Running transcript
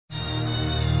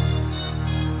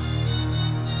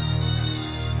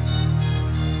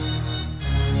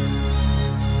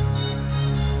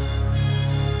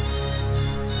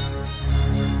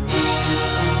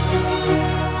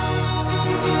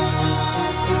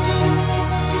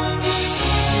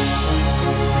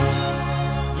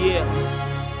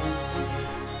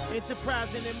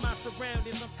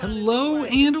Hello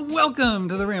and welcome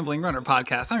to the Rambling Runner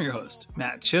Podcast. I'm your host,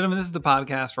 Matt Chittum, and this is the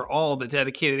podcast for all the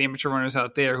dedicated amateur runners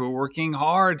out there who are working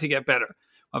hard to get better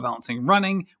while balancing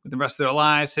running with the rest of their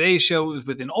lives. Today's show is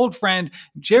with an old friend,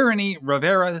 Jereny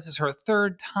Rivera. This is her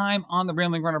third time on the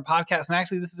Rambling Runner Podcast, and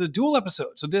actually this is a dual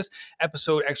episode. So this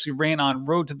episode actually ran on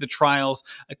Road to the Trials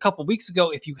a couple weeks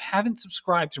ago. If you haven't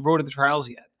subscribed to Road to the Trials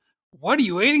yet, what are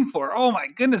you waiting for? Oh my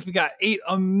goodness, we got 8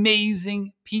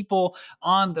 amazing people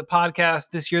on the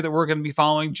podcast this year that we're going to be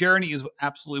following. Jereny is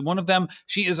absolutely one of them.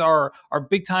 She is our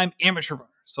big time amateur runner.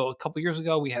 So a couple years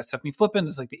ago, we had Stephanie Flippin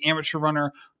as like the amateur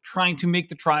runner trying to make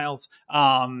the trials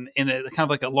in a kind of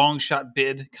like a long shot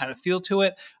bid kind of feel to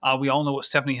it. We all know what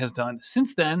Stephanie has done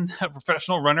since then, a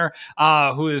professional runner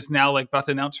who is now like about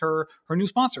to announce her new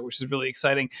sponsor, which is really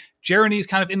exciting. Jereny is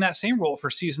kind of in that same role for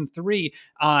season 3,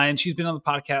 and she's been on the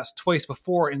podcast twice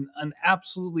before in an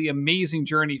absolutely amazing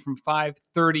journey from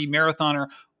 5:30 marathoner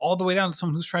all the way down to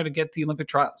someone who's trying to get the Olympic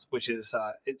trials, which is,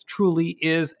 it truly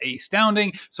is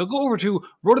astounding. So go over to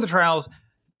Road to the Trials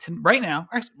right now,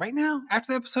 after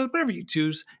the episode, whatever you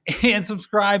choose, and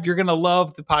subscribe. You're going to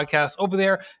love the podcast over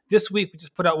there. This week, we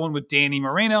just put out one with Danny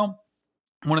Moreno,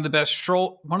 one of the best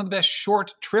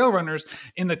short trail runners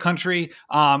in the country,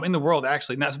 in the world,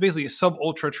 actually. Now, it's basically a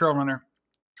sub-ultra trail runner.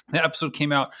 That episode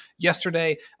came out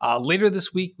yesterday. Later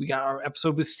this week, we got our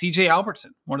episode with CJ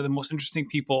Albertson, one of the most interesting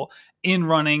people in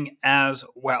running as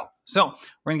well. So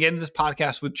we're going to get into this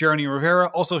podcast with Jereny Rivera.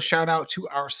 Also, shout out to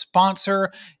our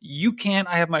sponsor, UCAN.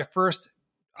 I have my first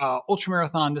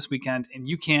ultramarathon this weekend, and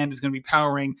UCAN is going to be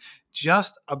powering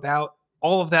just about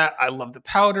all of that. I love the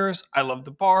powders. I love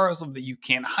the bars. I love the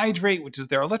UCAN Hydrate, which is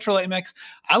their electrolyte mix.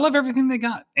 I love everything they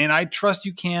got. And I trust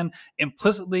UCAN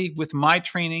implicitly with my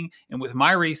training and with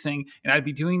my racing. And I'd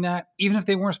be doing that even if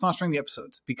they weren't sponsoring the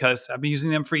episodes, because I've been using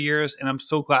them for years and I'm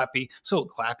so clappy. Oh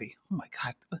my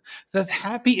God. That's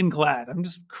happy and glad. I'm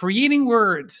just creating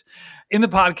words in the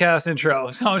podcast intro.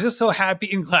 So I'm just so happy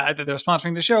and glad that they're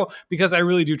sponsoring the show because I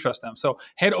really do trust them. So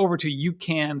head over to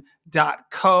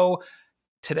ucan.co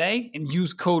today and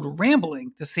use code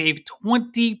RAMBLING to save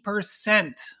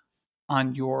 20%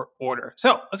 on your order.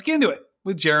 So let's get into it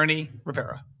with Jereny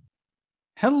Rivera.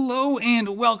 Hello and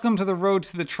welcome to the Road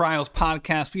to the Trials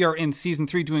podcast. We are in season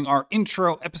 3 doing our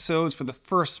intro episodes for the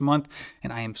first month,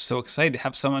 and I am so excited to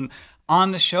have someone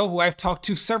on the show who I've talked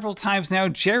to several times now,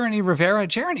 Jereny Rivera.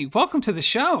 Jereny, welcome to the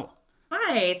show.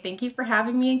 Hi, thank you for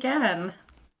having me again.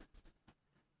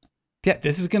 Yeah,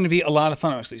 this is going to be a lot of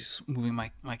fun. I'm actually just moving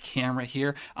my camera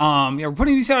here. We're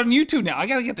putting these out on YouTube now. I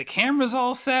got to get the cameras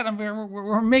all set.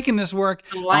 We're making this work.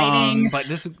 Lighting. But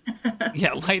this is,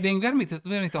 lighting. We got to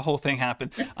make the whole thing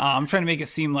happen. I'm trying to make it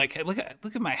seem like, hey, look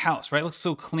at my house, right? It looks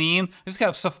so clean. I just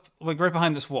got stuff like right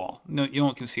behind this wall. No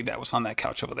one can see that. What's on that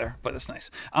couch over there, but it's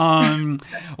nice.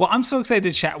 Well, I'm so excited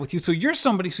to chat with you. So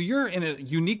you're in a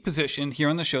unique position here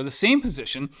on the show, the same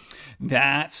position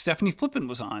that Stephanie Flippin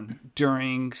was on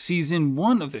during season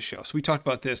 1 of the show. So we talked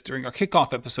about this during our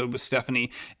kickoff episode with Stephanie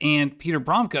and Peter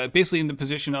Bromka, basically in the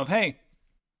position of, hey,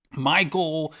 my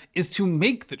goal is to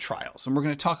make the trials. And we're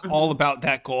going to talk all about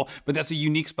that goal, but that's a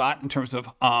unique spot in terms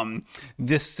of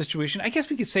this situation. I guess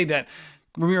we could say that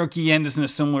Ramiro Guillen is in a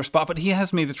similar spot, but he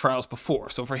has made the trials before.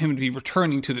 So for him to be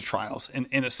returning to the trials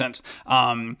in a sense.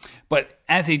 But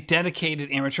as a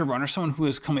dedicated amateur runner, someone who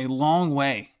has come a long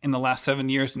way in the last 7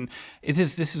 years, and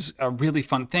this is a really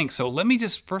fun thing. So let me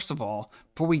just, first of all,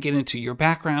 before we get into your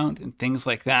background and things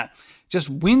like that, just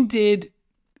when did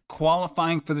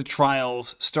qualifying for the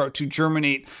trials start to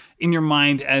germinate in your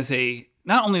mind as a,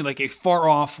 not only like a far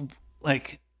off,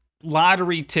 like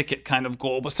lottery ticket kind of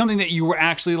goal, but something that you were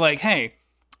actually like, hey,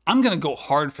 I'm going to go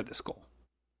hard for this goal?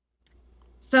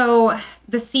 So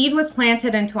the seed was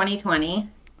planted in 2020.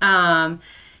 And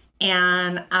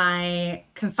I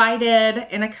confided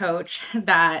in a coach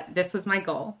that this was my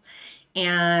goal.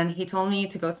 And he told me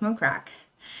to go smoke crack.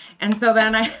 And so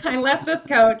then I left this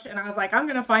coach and I was like, I'm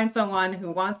going to find someone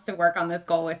who wants to work on this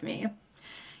goal with me.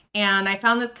 And I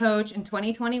found this coach in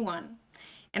 2021.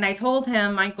 And I told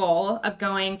him my goal of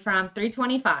going from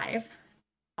 325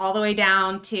 all the way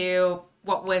down to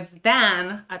what was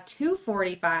then a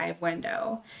 245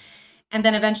 window, and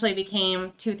then eventually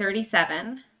became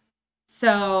 237.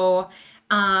 So,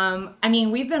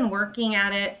 we've been working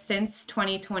at it since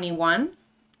 2021,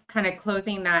 kind of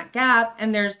closing that gap,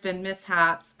 and there's been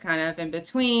mishaps kind of in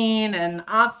between and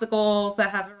obstacles that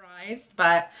have arisen,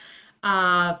 but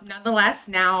nonetheless,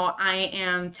 now I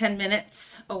am 10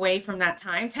 minutes away from that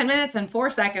time, 10 minutes and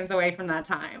 4 seconds away from that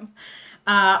time.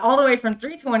 All the way from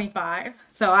 325.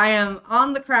 So I am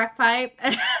on the crack pipe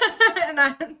and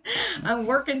I'm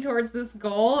working towards this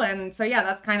goal. And so, yeah,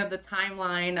 that's kind of the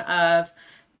timeline of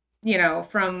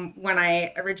from when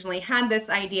I originally had this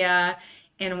idea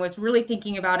and was really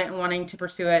thinking about it and wanting to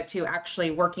pursue it to actually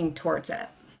working towards it.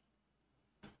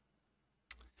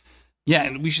 Yeah,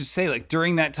 and we should say, like,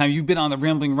 during that time, you've been on the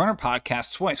Rambling Runner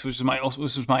podcast twice, which is my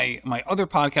other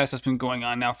podcast that's been going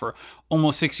on now for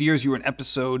almost 6 years. You were in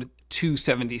episode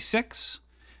 276.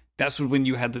 That's when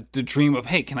you had the dream of,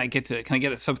 hey, can I get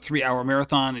a sub 3 hour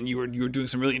marathon? And you were doing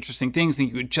some really interesting things. I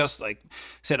think you had just like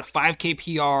set a 5K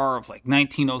PR of like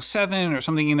 1907 or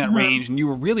something in that range, and you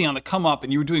were really on the come up,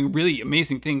 and you were doing really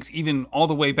amazing things even all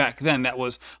the way back then. That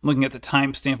was, I'm looking at the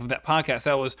timestamp of that podcast.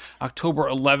 That was October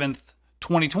 11th,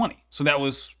 2020. So that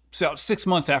was about 6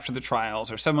 months after the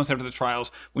trials, or 7 months after the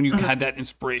trials, when you had that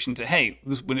inspiration to, hey,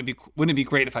 wouldn't it be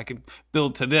great if I could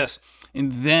build to this?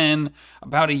 And then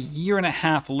about a year and a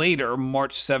half later,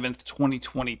 March 7th,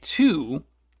 2022,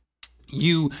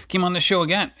 you came on the show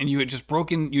again, and you had just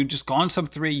gone sub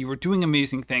 3, you were doing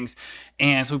amazing things.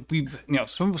 And so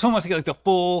someone wants to get like the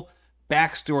full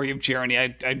backstory of Jereny.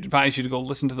 I advise you to go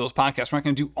listen to those podcasts. We're not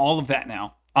going to do all of that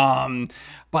now.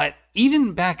 But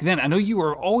even back then, I know you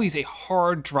were always a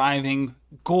hard driving,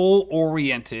 goal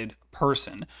oriented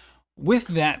person. With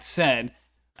that said,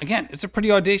 again, it's a pretty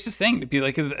audacious thing to be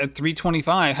like at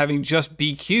 325, having just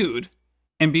BQ'd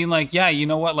and being like, yeah, you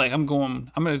know what? Like I want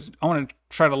to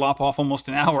try to lop off almost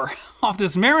an hour off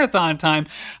this marathon time.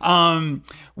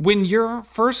 When your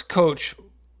first coach,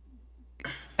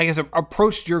 I guess,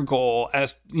 approached your goal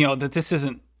as, that this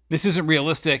isn't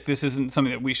realistic, this isn't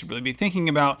something that we should really be thinking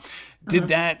about, did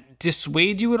that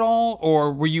dissuade you at all,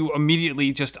 or were you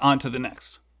immediately just on to the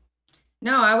next?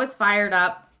 No, I was fired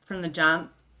up from the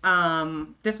jump.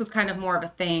 This was kind of more of a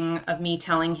thing of me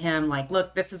telling him, like,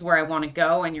 look, this is where I want to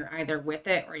go, and you're either with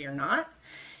it or you're not.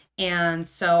 And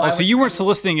so so you weren't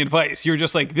soliciting advice. You were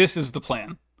just like, this is the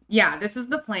plan. Yeah, this is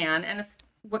the plan. And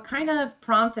what kind of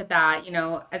prompted that,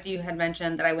 as you had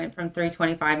mentioned, that I went from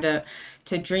 325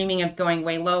 to dreaming of going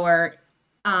way lower.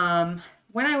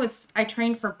 When I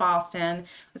trained for Boston,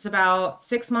 it was about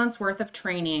 6 months worth of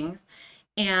training.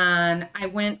 And I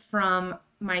went from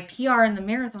my PR in the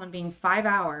marathon being 5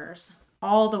 hours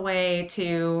all the way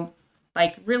to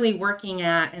like really working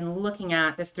at and looking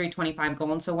at this 325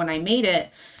 goal. And so when I made it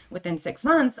within 6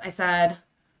 months, I said,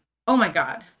 oh my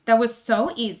God, that was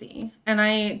so easy. And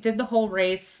I did the whole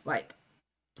race, like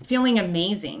feeling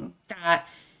amazing, that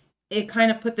it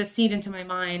kind of put the seed into my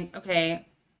mind. Okay,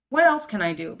 what else can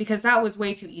I do? Because that was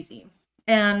way too easy.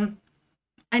 And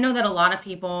I know that a lot of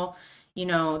people,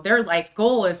 their life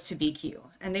goal is to BQ,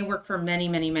 and they work for many,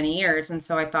 many, many years. And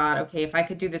so I thought, okay, if I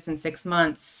could do this in 6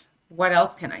 months, what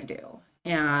else can I do?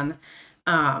 And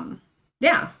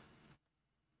yeah.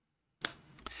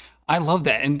 I love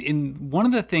that. And one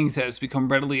of the things that has become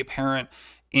readily apparent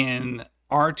in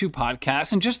our two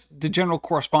podcasts and just the general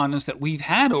correspondence that we've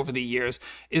had over the years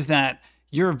is that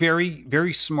you're a very,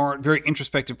 very smart, very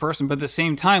introspective person. But at the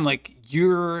same time, like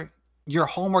your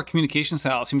hallmark communication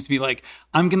style seems to be like,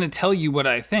 I'm going to tell you what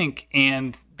I think.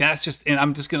 And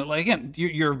I'm just going to, like, again,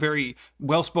 you're a very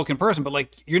well-spoken person, but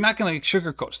like, you're not going to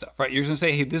sugarcoat stuff, right? You're going to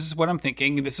say, hey, this is what I'm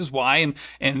thinking, and this is why.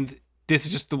 And this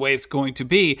is just the way it's going to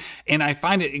be. And I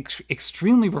find it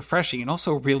extremely refreshing and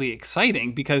also really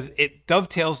exciting because it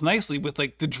dovetails nicely with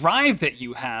like the drive that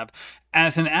you have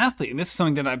as an athlete. And this is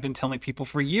something that I've been telling people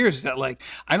for years, is that like,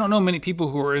 I don't know many people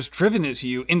who are as driven as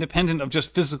you, independent of just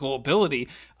physical ability.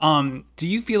 Do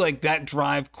you feel like that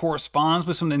drive corresponds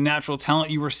with some of the natural talent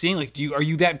you were seeing? Like, are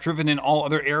you that driven in all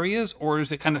other areas, or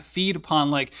does it kind of feed upon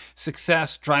like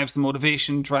success drives the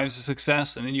motivation, drives the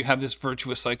success, and then you have this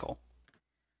virtuous cycle?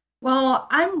 Well,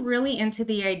 I'm really into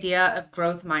the idea of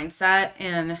growth mindset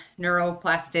and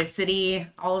neuroplasticity,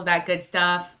 all of that good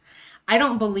stuff. I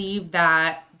don't believe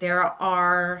that there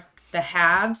are the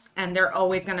haves and they're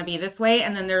always going to be this way,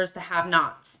 and then there's the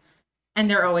have-nots and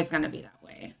they're always going to be that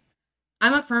way.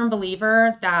 I'm a firm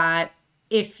believer that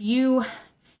it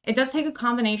does take a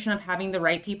combination of having the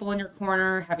right people in your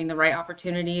corner, having the right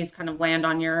opportunities kind of land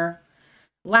on your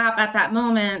lap at that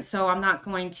moment. So I'm not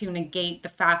going to negate the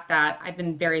fact that I've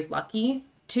been very lucky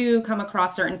to come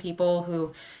across certain people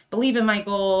who believe in my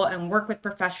goal and work with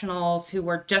professionals who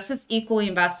were just as equally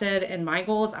invested in my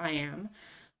goal as I am.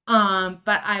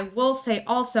 But I will say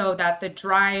also that the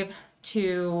drive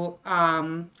to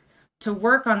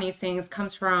work on these things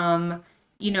comes from,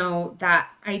 that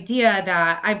idea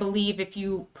that I believe if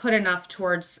you put enough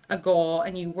towards a goal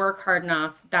and you work hard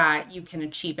enough that you can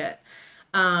achieve it.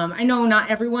 I know not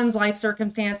everyone's life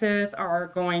circumstances are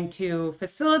going to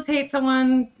facilitate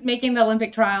someone making the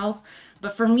Olympic trials,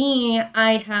 but for me,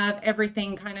 I have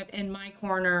everything kind of in my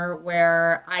corner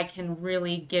where I can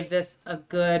really give this a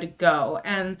good go.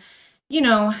 And,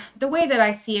 the way that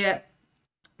I see it,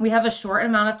 we have a short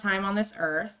amount of time on this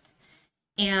earth,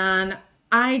 and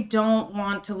I don't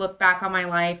want to look back on my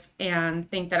life and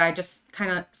think that I just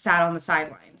kind of sat on the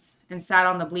sidelines and sat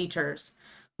on the bleachers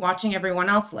watching everyone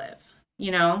else live.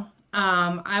 You know,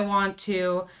 I want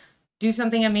to do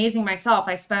something amazing myself.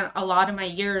 I spent a lot of my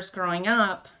years growing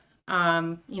up,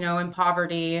 in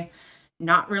poverty,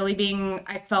 not really being,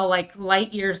 I felt like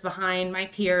light years behind my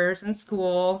peers in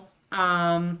school.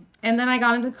 And then I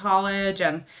got into college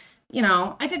and,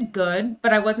 I did good,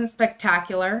 but I wasn't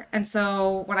spectacular. And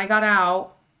so when I got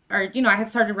out, or, I had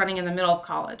started running in the middle of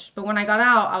college, but when I got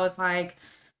out, I was like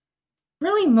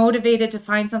really motivated to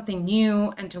find something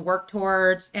new and to work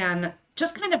towards, and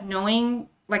just kind of knowing,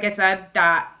 like I said,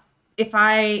 that if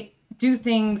I do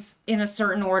things in a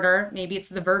certain order, maybe it's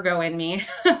the Virgo in me,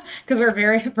 because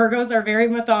Virgos are very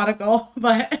methodical,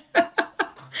 but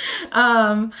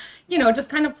just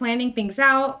kind of planning things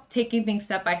out, taking things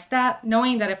step by step,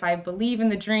 knowing that if I believe in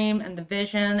the dream and the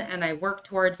vision and I work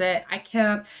towards it, I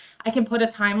can put a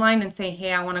timeline and say,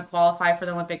 hey, I want to qualify for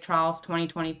the Olympic trials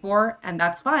 2024. And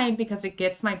that's fine, because it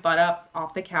gets my butt up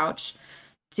off the couch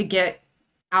to get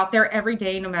out there every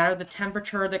day, no matter the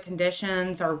temperature, the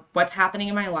conditions, or what's happening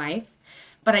in my life.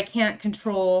 But I can't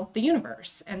control the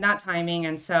universe and that timing.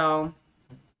 And so,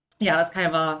 yeah, that's kind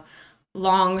of a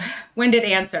long-winded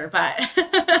answer, but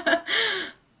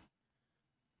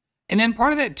And then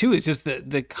part of that too is just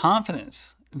the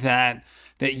confidence that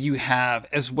you have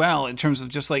as well, in terms of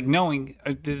just like knowing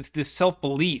this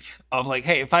self-belief of like,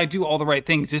 hey, if I do all the right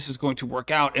things, this is going to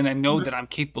work out, and I know that I'm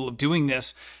capable of doing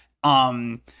this.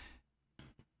 Tell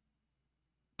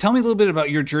me a little bit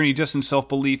about your journey just in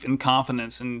self-belief and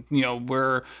confidence, and,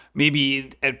 where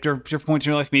maybe at different points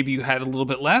in your life, maybe you had a little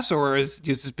bit less, or has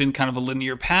this been kind of a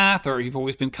linear path, or you've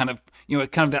always been kind of,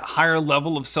 at kind of that higher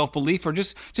level of self-belief, or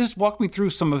just walk me through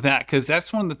some of that. 'Cause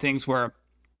that's one of the things where,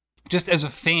 just as a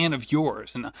fan of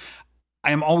yours, and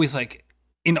I am always like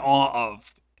in awe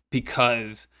of,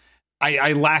 because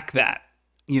I lack that.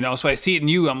 So I see it in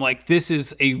you. I'm like, this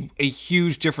is a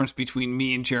huge difference between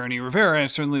me and Jereny Rivera.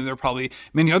 And certainly there are probably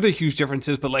many other huge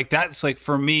differences, but like, that's like,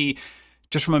 for me,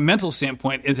 just from a mental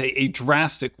standpoint, is a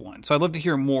drastic one. So I'd love to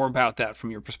hear more about that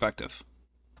from your perspective.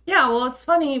 yeah, well, it's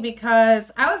funny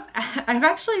because I've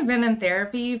actually been in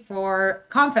therapy for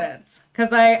confidence,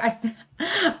 because I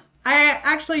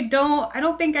actually I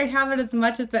don't think I have it as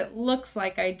much as it looks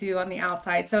like I do on the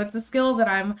outside. So it's a skill that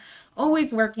I'm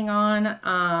always working on.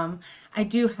 I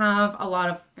do have a lot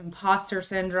of imposter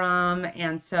syndrome.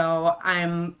 And so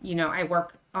I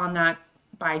work on that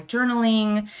by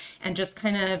journaling and just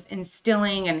kind of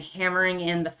instilling and hammering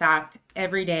in the fact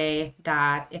every day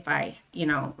that if I,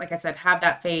 like I said, have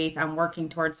that faith, I'm working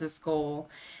towards this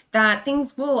goal, that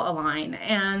things will align.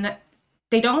 And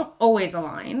they don't always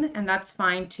align, and that's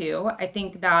fine too. I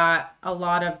think that a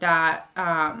lot of that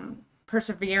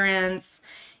perseverance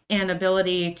and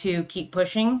ability to keep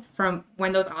pushing from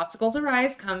when those obstacles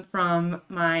arise come from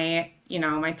my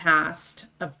past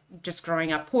of just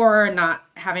growing up poor and not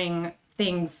having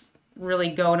things really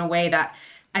go in a way that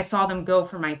I saw them go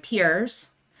for my peers.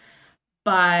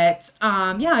 But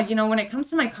yeah, when it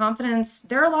comes to my confidence,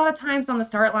 there are a lot of times on the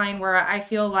start line where I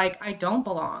feel like I don't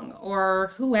belong,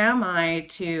 or who am I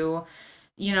to,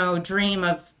 dream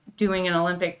of doing an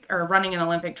Olympic or running an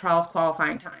Olympic trials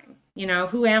qualifying time?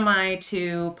 Who am I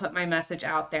to put my message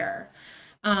out there?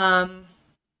 A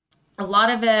lot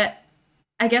of it,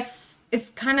 I guess, is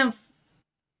kind of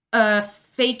a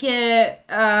fake it,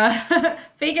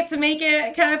 fake it to make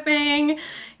it kind of thing,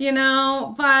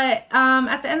 but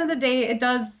at the end of the day, it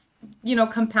does,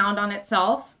 compound on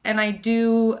itself. And I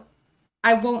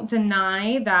won't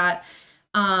deny that,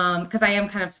 because I am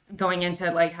kind of going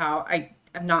into like how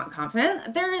I'm not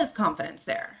confident. There is confidence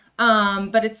there.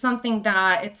 But it's something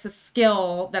that it's a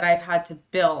skill that I've had to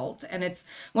build. And it's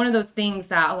one of those things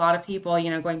that a lot of people,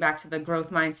 going back to the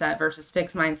growth mindset versus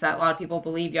fixed mindset, a lot of people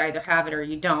believe you either have it or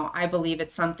you don't. I believe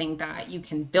it's something that you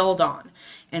can build on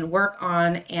and work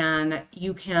on, and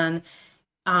you can,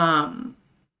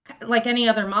 like any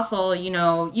other muscle,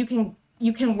 you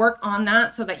can work on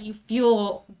that so that you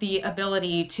feel the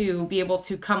ability to be able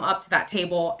to come up to that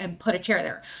table and put a chair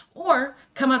there, or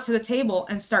come up to the table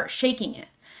and start shaking it.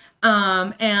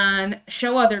 And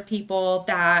show other people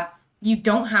that you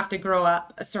don't have to grow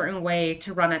up a certain way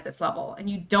to run at this level, and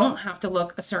you don't have to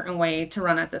look a certain way to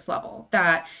run at this level.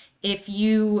 That if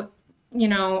you,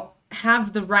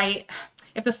 have the right,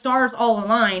 if the stars all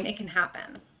align, it can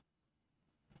happen.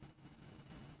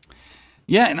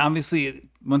 Yeah, and obviously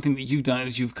one thing that you've done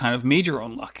is you've kind of made your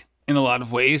own luck in a lot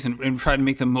of ways and try to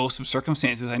make the most of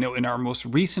circumstances. I know in our most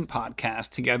recent podcast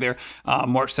together,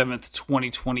 March 7th,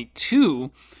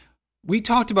 2022, we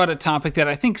talked about a topic that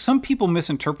I think some people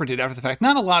misinterpreted after the fact.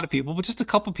 Not a lot of people, but just a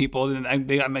couple people. And I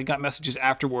got messages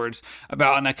afterwards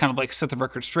about, and I kind of like set the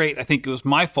record straight. I think it was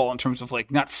my fault in terms of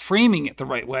like not framing it the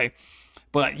right way.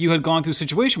 But you had gone through a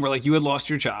situation where like you had lost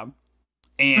your job,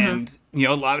 and you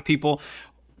know, a lot of people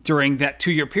during that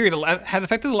 2-year period had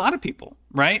affected a lot of people,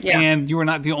 right? Yeah. And you were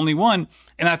not the only one.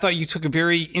 And I thought you took a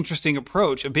very interesting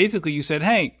approach. Basically, you said,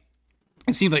 hey,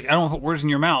 it seemed like I don't want to put words in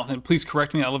your mouth, and please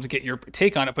correct me. I'd love to get your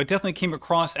take on it, but it definitely came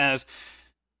across as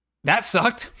that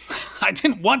sucked. I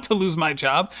didn't want to lose my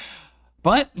job,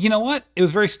 but you know what? It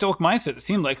was very stoic mindset. It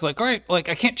seemed like, all right, like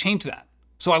I can't change that.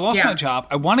 So I lost my job.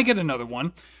 I want to get another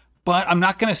one, but I'm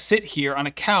not going to sit here on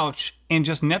a couch and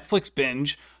just Netflix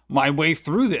binge my way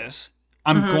through this.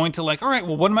 I'm going to like, all right,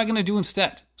 well, what am I going to do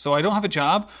instead? So I don't have a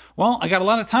job. Well, I got a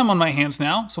lot of time on my hands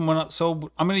now. So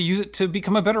I'm going to use it to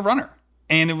become a better runner.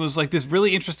 And it was like this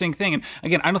really interesting thing. And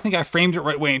again, I don't think I framed it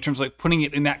right way in terms of like putting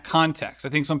it in that context. I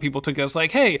think some people took it as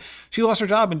like, hey, she lost her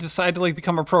job and decided to like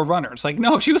become a pro runner. It's like,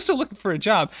 no, she was still looking for a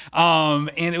job. And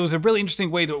it was a really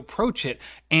interesting way to approach it.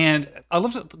 And I'd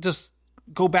love to just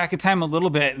go back in time a little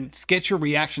bit and get your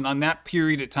reaction on that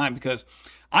period of time, because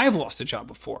I have lost a job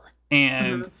before.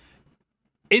 And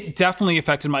it definitely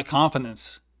affected my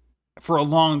confidence for a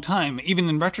long time, even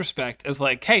in retrospect, as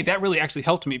like, hey, that really actually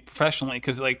helped me professionally,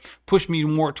 because it like pushed me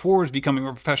more towards becoming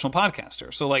a professional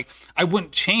podcaster. So like, I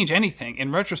wouldn't change anything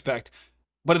in retrospect,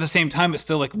 but at the same time, it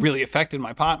still like really affected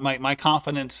my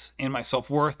confidence and my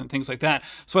self-worth and things like that.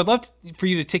 So I'd love for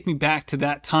you to take me back to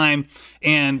that time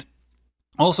and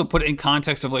also put it in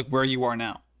context of like where you are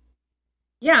now.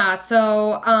 Yeah,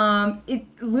 so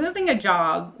losing a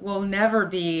job will never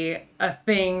be a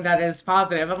thing that is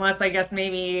positive, unless I guess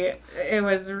maybe it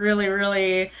was really,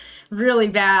 really, really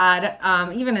bad.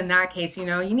 Even in that case, you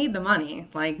know, you need the money.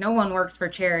 Like, no one works for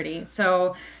charity.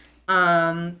 So,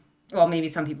 well, maybe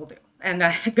some people do, and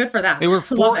that good for them. They work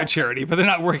for a charity, but they're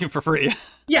not working for free.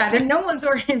 Yeah, then no one's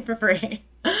working for free.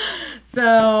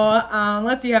 So,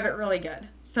 unless you have it really good.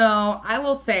 So I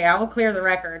will say, I will clear the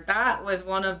record. That was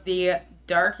one of the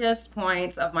darkest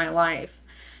points of my life,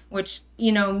 which,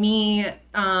 you know, me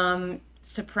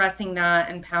suppressing that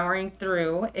and powering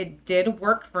through, it did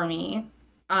work for me,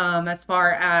 as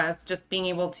far as just being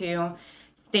able to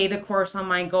stay the course on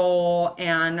my goal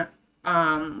and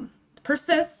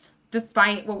persist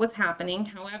despite what was happening.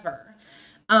 However,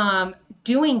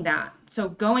 doing that, so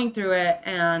going through it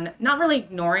and not really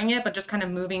ignoring it, but just kind of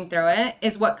moving through it,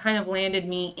 is what kind of landed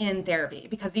me in therapy,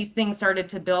 because these things started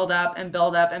to build up and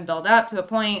build up and build up to a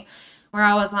point where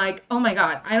I was like, oh my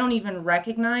God, I don't even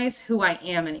recognize who I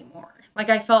am anymore. Like,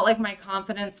 I felt like my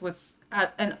confidence was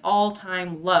at an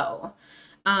all-time low.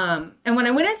 And when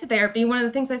I went into therapy, one of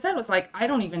the things I said was like, I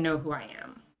don't even know who I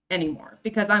am anymore,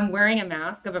 because I'm wearing a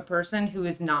mask of a person who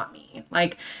is not me.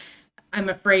 Like, I'm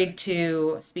afraid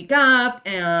to speak up,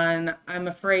 and I'm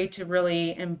afraid to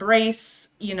really embrace,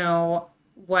 you know,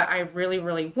 what I really,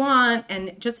 really want.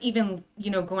 And just even,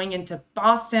 you know, going into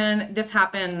Boston, this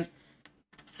happened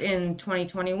in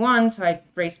 2021. So I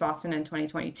raced Boston in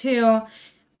 2022.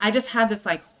 I just had this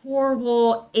like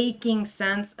horrible aching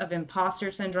sense of imposter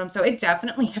syndrome. So it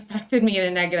definitely affected me in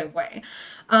a negative way.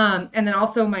 And then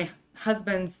also my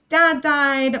husband's dad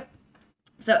died.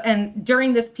 So, and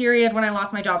during this period when I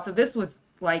lost my job, so this was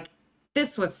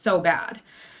so bad.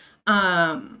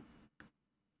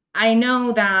 I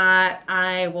know that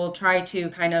I will try to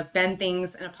kind of bend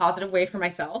things in a positive way for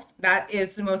myself. That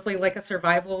is mostly like a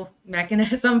survival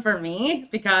mechanism for me,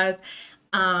 because,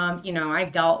 you know,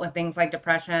 I've dealt with things like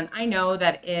depression. I know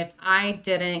that if I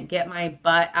didn't get my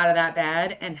butt out of that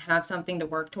bed and have something to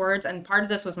work towards, and part of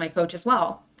this was my coach as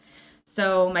well.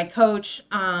 So my coach,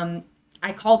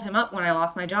 I called him up when I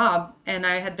lost my job, and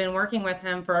I had been working with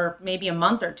him for maybe a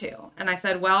month or two. And I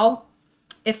said, well,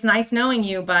 it's nice knowing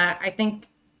you, but I think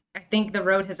the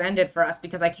road has ended for us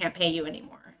because I can't pay you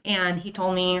anymore. And he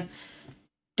told me,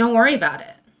 don't worry about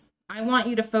it. I want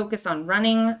you to focus on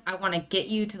running. I want to get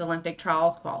you to the Olympic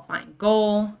trials qualifying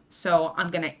goal. So I'm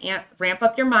going to ramp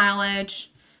up your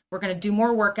mileage. We're going to do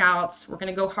more workouts. We're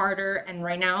going to go harder. And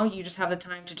right now you just have the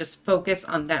time to just focus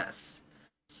on this.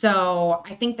 So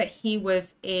I think that he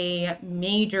was a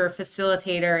major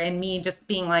facilitator in me just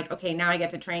being like, okay, now I get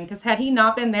to train. Because had he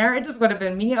not been there, it just would have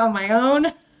been me on my own,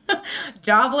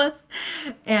 jobless.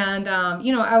 And,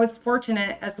 you know, I was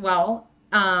fortunate as well,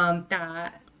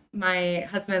 that my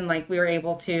husband, like, we were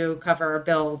able to cover our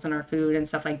bills and our food and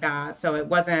stuff like that. So I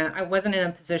wasn't in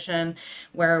a position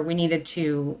where we needed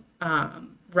to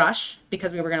rush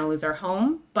because we were going to lose our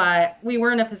home, but we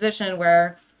were in a position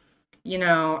where,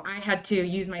 I had to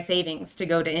use my savings to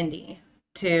go to Indy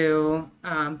to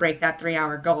break that 3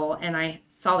 hour goal. And I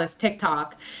saw this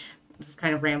TikTok. This is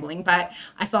kind of rambling, but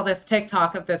I saw this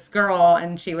TikTok of this girl,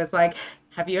 and she was like,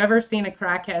 have you ever seen a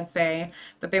crackhead say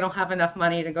that they don't have enough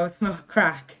money to go smoke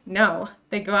crack? No,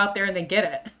 they go out there and they get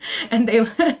it, and they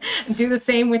do the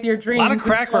same with your dreams. A lot of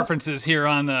crack references here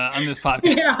on this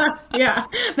podcast. Yeah,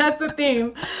 that's the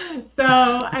theme. So,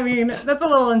 I mean, that's a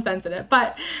little insensitive,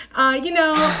 but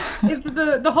it's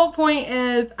the whole point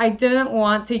is I didn't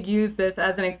want to use this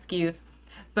as an excuse,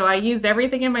 so I used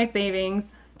everything in my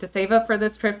savings to save up for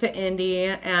this trip to Indy,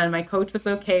 and my coach was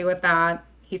okay with that.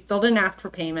 He still didn't ask for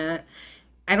payment.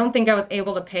 I don't think I was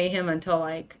able to pay him until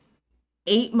like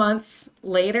 8 months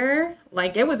later.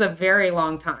 Like, it was a very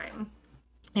long time.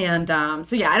 And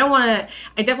so yeah, I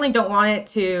definitely don't want it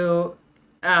to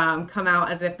come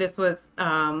out as if this was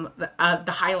the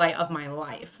highlight of my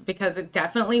life, because it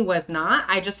definitely was not.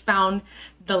 I just found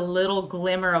the little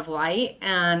glimmer of light,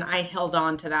 and I held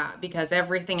on to that because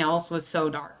everything else was so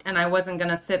dark, and I wasn't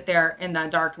going to sit there in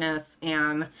that darkness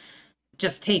and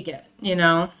just take it,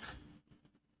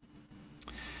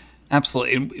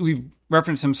 Absolutely. And we've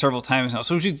referenced him several times now.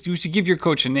 So we should give your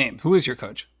coach a name. Who is your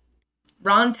coach?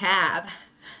 Ron Tab.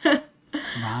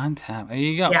 Ron Tab. There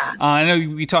you go. Yeah. I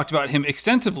know we talked about him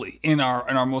extensively in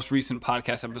our most recent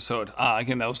podcast episode.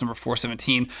 Again, that was number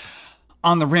 417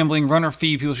 on the Rambling Runner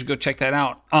feed. People should go check that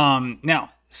out.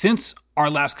 Now, since our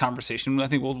last conversation, I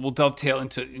think we'll dovetail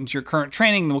into your current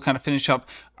training, and we'll kind of finish up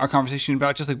our conversation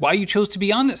about just like why you chose to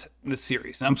be on this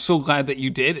series. And I'm so glad that you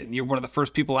did, and you're one of the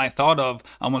first people I thought of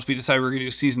once we decided we were going to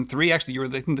do season 3. Actually, you were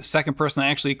the second person I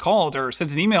actually called or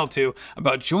sent an email to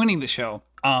about joining the show.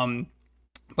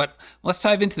 But let's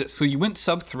dive into this. So you went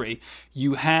sub 3.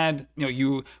 You had,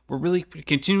 you were really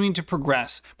continuing to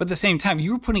progress, but at the same time,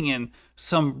 you were putting in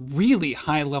some really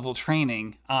high level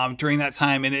training during that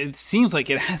time. And it seems like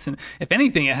it hasn't, if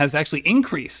anything, it has actually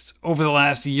increased over the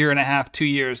last year and a half, 2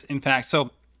 years, in fact.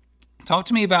 So talk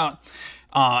to me about,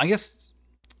 I guess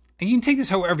you can take this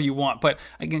however you want, but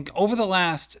again, over the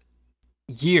last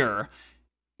year,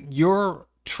 your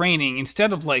training,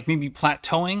 instead of like maybe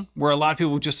plateauing, where a lot of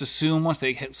people would just assume once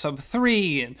they hit sub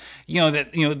 3 and that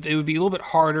it would be a little bit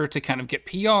harder to kind of get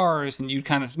PRs, and you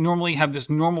kind of normally have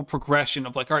this normal progression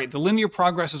of like, all right, the linear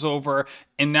progress is over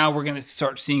and now we're going to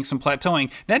start seeing some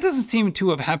plateauing. That doesn't seem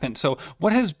to have happened. So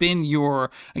what has been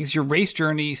your race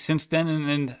journey since then,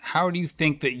 and how do you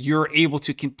think that you're able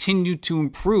to continue to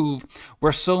improve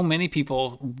where so many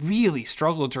people really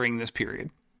struggle during this period?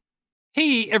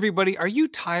 Hey everybody, are you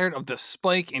tired of the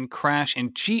spike and crash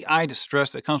and GI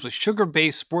distress that comes with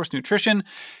sugar-based sports nutrition?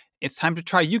 It's time to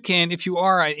try UCAN. If you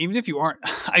are, even if you aren't,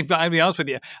 I'll be honest with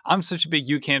you, I'm such a big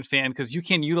UCAN fan because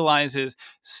UCAN utilizes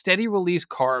steady release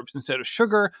carbs instead of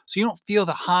sugar, so you don't feel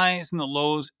the highs and the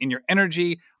lows in your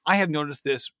energy. I have noticed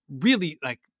this really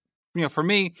for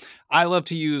me, I love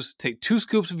to take 2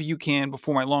 scoops of UCAN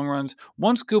before my long runs.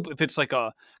 1 scoop if it's like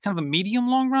a kind of a medium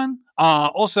long run.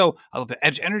 Also, I love the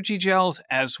Edge Energy gels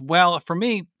as well. For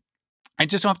me, I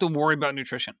just don't have to worry about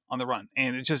nutrition on the run.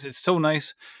 And it's so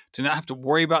nice to not have to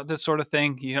worry about this sort of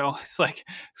thing. It's like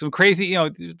some crazy,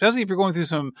 especially if you're going through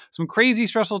some crazy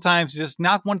stressful times, just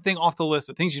knock one thing off the list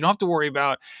of things you don't have to worry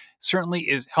about certainly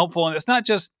is helpful. And it's not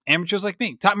just amateurs like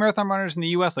me. Top marathon runners in the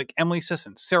U.S. like Emily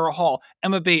Sisson, Sarah Hall,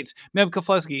 Emma Bates, Meb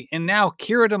Keflezighi, and now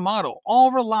Kira D'Amato all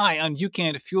rely on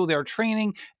UCAN to fuel their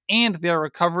training and their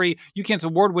recovery. UCAN's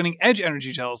award-winning Edge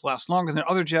Energy gels last longer than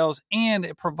other gels, and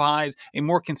it provides a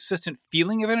more consistent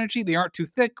feeling of energy. They aren't too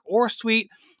thick or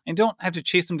sweet, and don't have to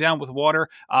chase them down with water.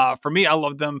 For me, I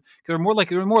love them because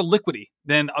they're more liquidy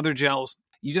than other gels.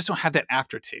 You just don't have that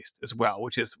aftertaste as well,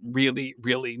 which is really,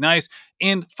 really nice.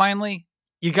 And finally,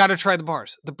 you got to try the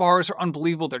bars. The bars are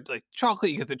unbelievable. They're like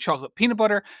chocolate. You get the chocolate peanut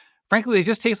butter. Frankly, they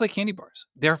just taste like candy bars.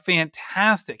 They're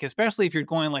fantastic, especially if you're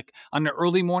going like on an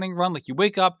early morning run. Like you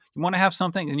wake up, you want to have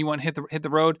something, and you want to hit the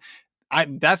road.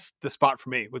 That's the spot for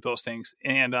me with those things.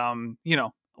 And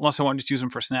unless I want to just use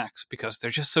them for snacks because they're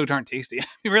just so darn tasty.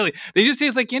 Really, they just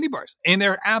taste like candy bars, and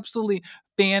they're absolutely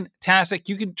fantastic.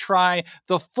 You can try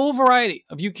the full variety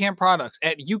of UCAN products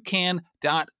at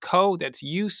ucan.co. That's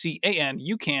UCAN,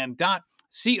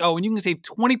 ucan.co, and you can save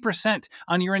 20%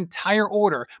 on your entire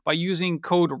order by using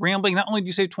code RAMBLING. Not only do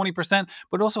you save 20%,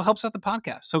 but it also helps out the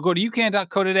podcast. So go to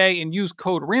ucan.co today and use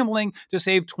code RAMBLING to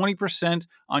save 20%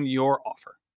 on your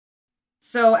offer.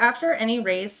 So after any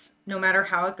race, no matter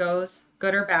how it goes,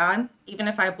 good or bad, even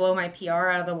if I blow my PR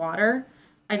out of the water,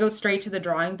 I go straight to the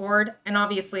drawing board, and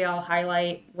obviously I'll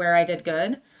highlight where I did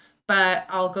good, but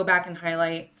I'll go back and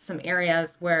highlight some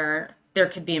areas where there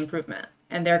could be improvement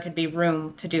and there could be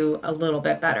room to do a little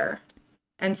bit better.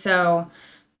 And so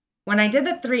when I did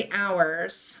the 3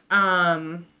 hours,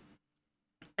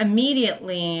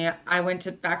 immediately I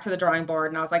went back to the drawing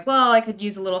board and I was like, well, I could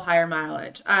use a little higher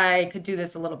mileage. I could do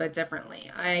this a little bit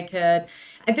differently. I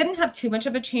didn't have too much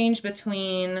of a change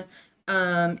between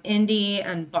Indy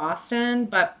and Boston,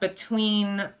 but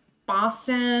between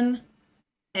Boston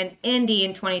and Indy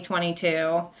in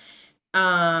 2022,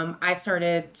 I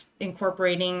started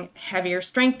incorporating heavier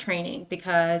strength training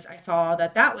because I saw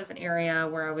that was an area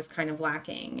where I was kind of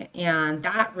lacking. And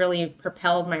that really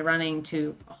propelled my running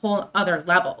to a whole other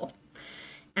level.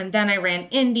 And then I ran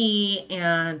Indy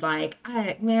and I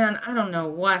don't know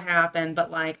what happened,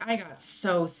 but I got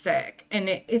so sick. And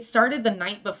it started the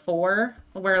night before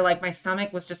where my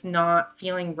stomach was just not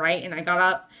feeling right. And I got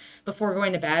up before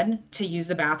going to bed to use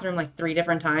the bathroom 3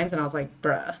 different times. And I was like,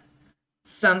 bruh,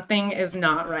 something is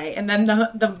not right. And then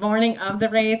the morning of the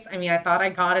race, I thought I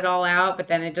got it all out, but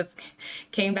then it just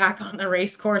came back on the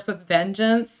race course with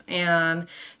vengeance. And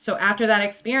so after that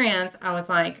experience, I was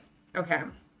like, okay,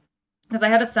 because I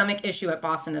had a stomach issue at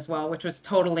Boston as well, which was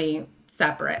totally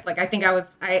separate. I think I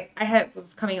was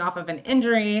coming off of an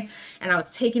injury and I was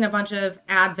taking a bunch of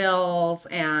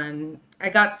Advils, and I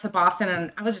got to Boston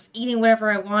and I was just eating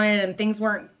whatever I wanted and things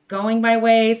weren't going my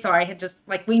way. So I had just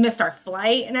we missed our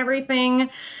flight and everything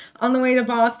on the way to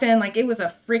Boston. It was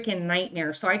a freaking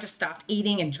nightmare. So I just stopped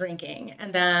eating and drinking,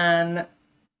 and then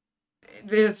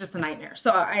it was just a nightmare.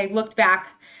 So I looked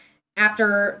back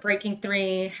after breaking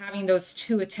 3, having those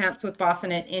 2 attempts with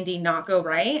Boston and Indy not go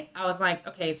right. I was like,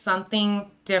 okay,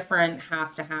 something different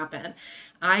has to happen.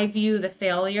 I view the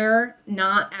failure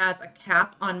not as a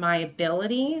cap on my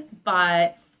ability,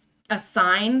 but a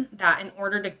sign that in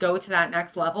order to go to that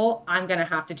next level, I'm going to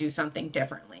have to do something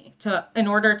differently. In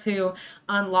order to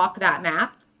unlock that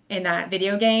map in that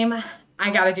video game, I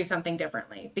got to do something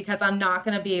differently because I'm not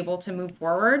going to be able to move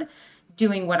forward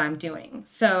doing what I'm doing.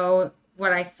 So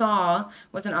what I saw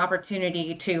was an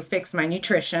opportunity to fix my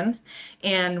nutrition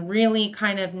and really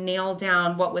kind of nail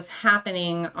down what was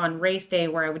happening on race day,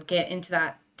 where I would get into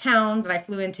that town that I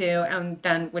flew into and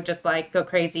then would just go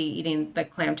crazy eating the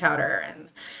clam chowder and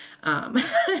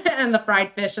and the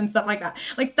fried fish and stuff like that,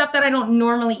 stuff that I don't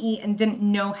normally eat and didn't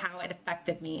know how it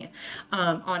affected me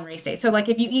on race day. So if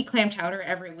you eat clam chowder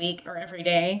every week or every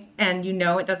day and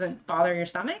it doesn't bother your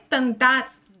stomach, then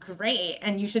that's great,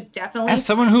 and you should definitely. As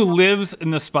someone who lives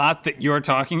in the spot that you're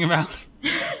talking about,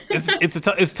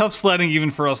 it's tough sledding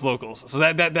even for us locals. So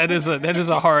that is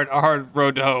a hard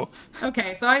road to hoe.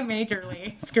 Okay, so I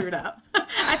majorly screwed up.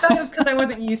 I thought it was because I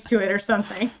wasn't used to it or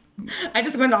something. I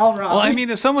just went all wrong.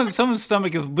 Well, if someone's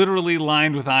stomach is literally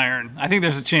lined with iron, I think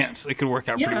there's a chance it could work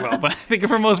out pretty well. But I think for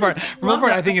the most part,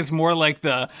 I think it's more like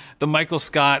the Michael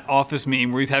Scott Office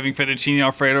meme where he's having fettuccine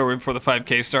alfredo right before the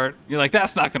 5K start. You're like,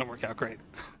 that's not going to work out great.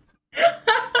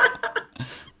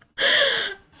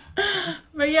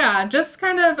 But yeah, just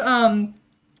kind of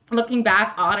looking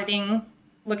back, auditing,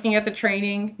 looking at the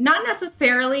training, not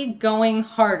necessarily going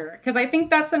harder, because I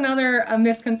think that's another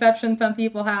misconception some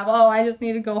people have. Oh, I just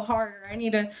need to go harder. I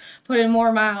need to put in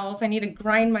more miles. I need to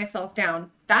grind myself down.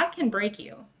 That can break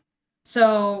you.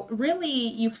 So really,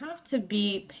 you have to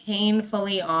be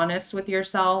painfully honest with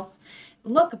yourself.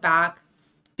 Look back.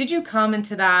 Did you come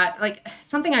into that?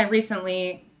 Something I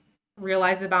recently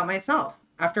realized about myself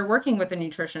after working with a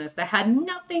nutritionist that had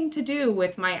nothing to do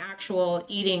with my actual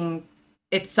eating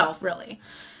itself, really,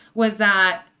 was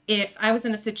that if I was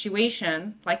in a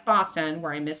situation like Boston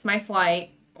where I missed my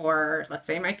flight, or let's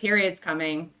say my period's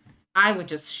coming, I would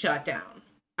just shut down.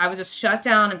 I would just shut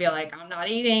down and be like, I'm not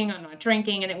eating, I'm not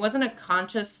drinking. And it wasn't a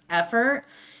conscious effort.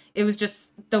 It was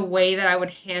just the way that I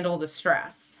would handle the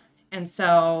stress. And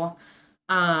so,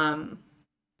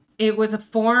 it was a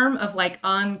form of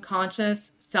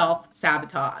unconscious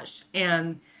self-sabotage.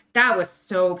 And that was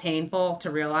so painful to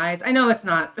realize. I know it's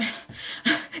not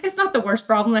the worst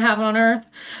problem to have on earth,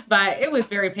 but it was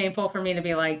very painful for me to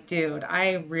be like, dude,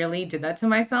 I really did that to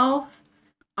myself,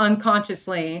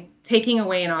 unconsciously taking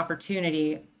away an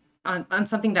opportunity on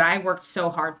something that I worked so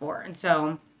hard for. And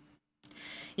so,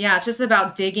 yeah, it's just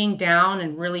about digging down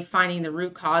and really finding the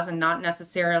root cause and not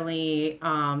necessarily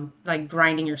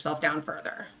grinding yourself down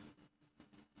further.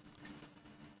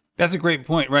 That's a great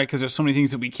point, right? Because there's so many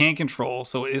things that we can't control.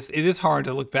 So it is hard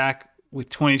to look back with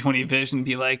 2020 vision and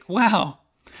be like, wow,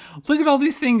 look at all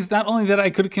these things, not only that I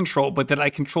could control, but that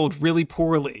I controlled really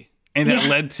poorly. And that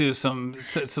led to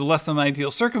to less than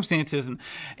ideal circumstances.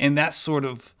 And that sort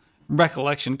of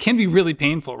recollection can be really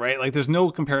painful, right? There's no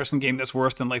comparison game that's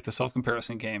worse than the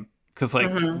self-comparison game. because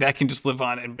like that can just live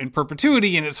on in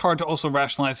perpetuity, and it's hard to also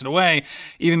rationalize it away,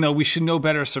 even though we should know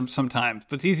better sometimes.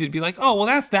 But it's easy to be like, oh, well,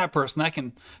 that's that person. I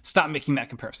can stop making that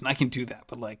comparison. I can do that.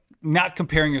 But like not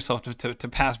comparing yourself to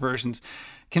past versions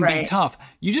can be tough.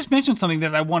 You just mentioned something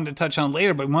that I wanted to touch on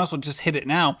later, but we might as well just hit it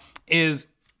now, is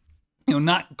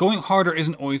not going harder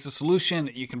isn't always the solution.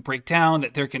 You can break down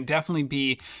that there can definitely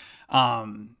be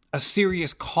a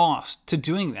serious cost to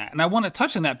doing that. And I want to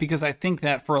touch on that because I think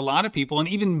that for a lot of people, and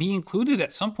even me included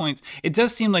at some points, it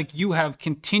does seem like you have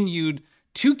continued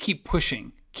to keep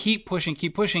pushing.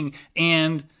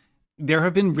 And there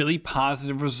have been really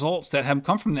positive results that have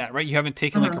come from that, right? You haven't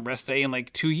taken like a rest day in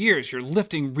like 2 years. You're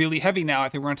lifting really heavy now. I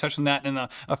think we're going to touch on that in a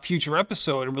future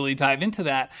episode and really dive into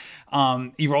that.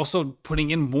 You're also putting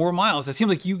in more miles. It seems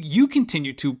like you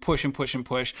continue to push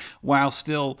while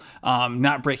still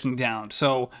not breaking down.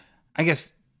 So I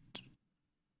guess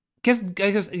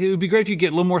it would be great if you get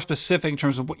a little more specific in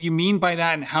terms of what you mean by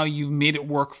that and how you've made it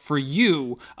work for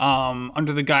you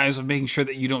under the guise of making sure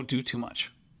that you don't do too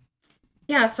much.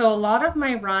 Yeah, so a lot of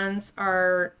my runs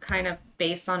are kind of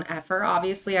based on effort.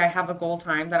 Obviously, I have a goal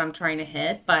time that I'm trying to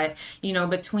hit, but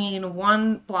between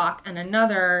one block and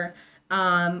another,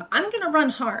 I'm going to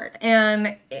run hard.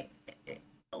 And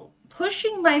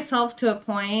pushing myself to a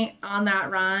point on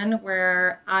that run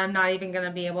where I'm not even going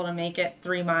to be able to make it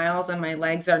 3 miles and my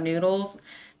legs are noodles,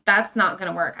 that's not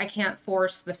going to work. I can't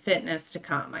force the fitness to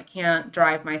come. I can't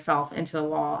drive myself into the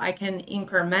wall. I can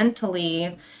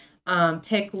incrementally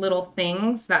pick little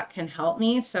things that can help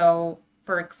me. So,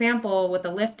 for example, with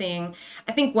the lifting,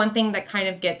 I think one thing that kind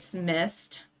of gets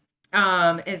missed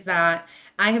is that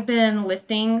I have been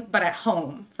lifting, but at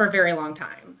home for a very long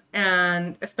time.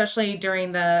 And especially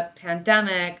during the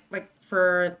pandemic,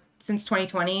 since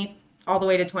 2020 all the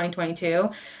way to 2022,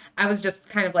 I was just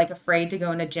kind of like afraid to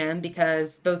go in a gym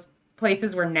because those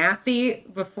places were nasty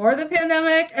before the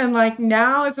pandemic. And like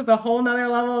now it's just a whole nother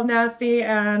level of nasty.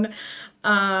 And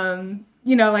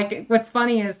what's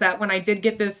funny is that when I did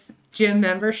get this gym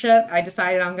membership, I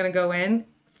decided I'm going to go in.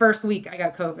 First week, I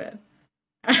got COVID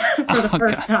for the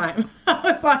first time.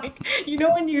 I was like,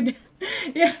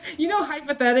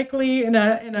 hypothetically in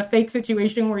a fake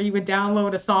situation where you would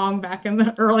download a song back in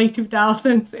the early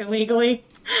 2000s illegally,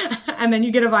 and then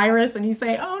you get a virus and you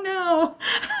say, oh no,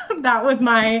 that was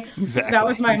my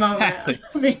moment.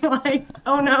 Being like,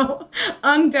 oh no,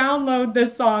 undownload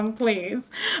this song, please.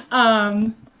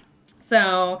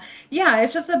 So yeah,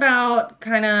 it's just about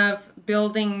kind of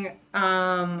building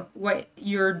what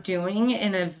you're doing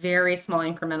in a very small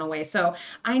incremental way. So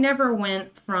I never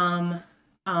went from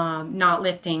not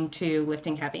lifting to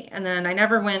lifting heavy. And then I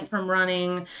never went from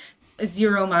running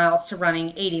 0 miles to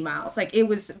running 80 miles. Like it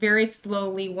was very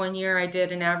slowly. One year I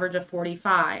did an average of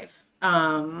 45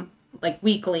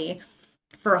 weekly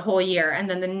for a whole year. And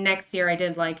then the next year I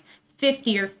did like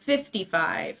 50 or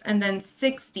 55 and then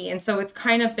 60. And so it's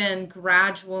kind of been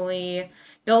gradually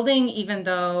building, even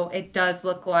though it does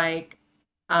look like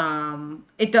I'm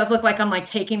like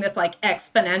taking this like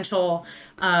exponential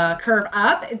curve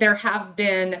up. There have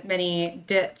been many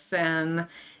dips and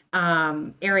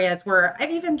areas where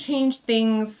I've even changed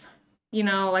things,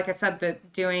 like I said,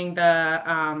 doing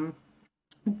the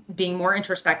being more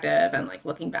introspective and like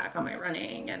looking back on my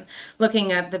running and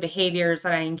looking at the behaviors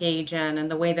that I engage in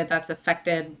and the way that that's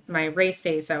affected my race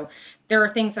day. So there are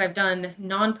things that I've done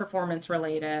non-performance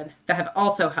related that have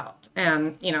also helped.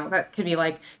 And, that could be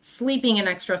like sleeping an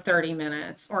extra 30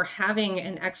 minutes or having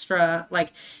an extra,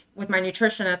 like with my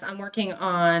nutritionist, I'm working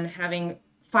on having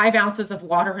 5 ounces of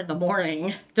water in the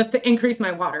morning just to increase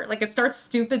my water. Like it starts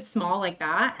stupid small like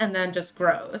that and then just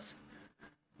grows.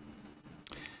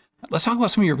 Let's talk about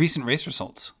some of your recent race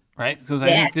results, right? Because I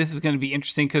think this is going to be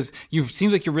interesting because it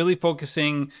seems like you're really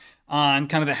focusing on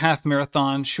kind of the half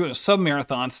marathon,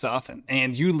 sub-marathon stuff.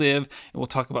 And you live, and we'll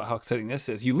talk about how exciting this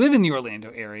is. You live in the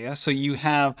Orlando area. So you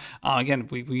have, again,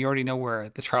 we already know where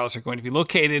the trials are going to be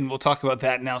located. And we'll talk about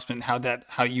that announcement,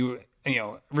 how you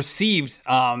received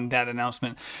that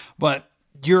announcement. But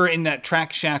you're in that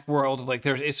track shack world of like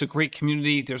it's a great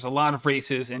community. There's a lot of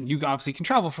races and you obviously can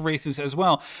travel for races as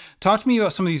well. Talk to me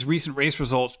about some of these recent race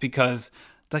results because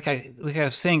like I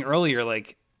was saying earlier,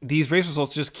 like these race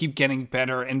results just keep getting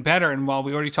better and better. And while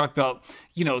we already talked about,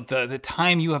 the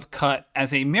time you have cut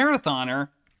as a marathoner,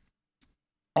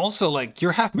 also like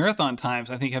your half marathon times,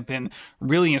 I think have been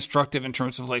really instructive in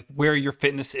terms of like where your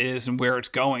fitness is and where it's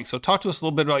going. So talk to us a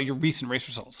little bit about your recent race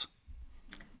results.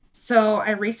 So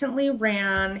I recently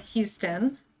ran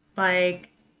Houston,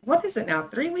 what is it now?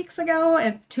 3 weeks ago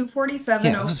at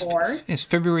 2:47:04. It's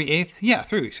February 8th. Yeah,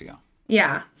 3 weeks ago.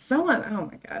 Yeah. Oh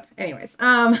my God. Anyways,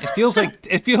 it feels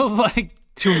like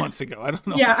 2 months ago. I don't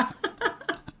know. Yeah.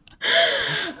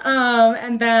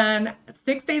 And then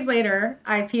 6 days later,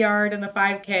 I PR'd in the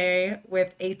 5K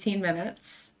with 18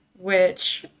 minutes,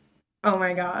 which, oh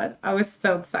my God, I was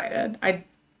so excited. I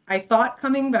saw it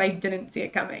coming, but I didn't see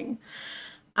it coming.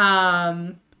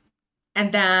 Um,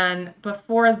 and then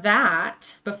before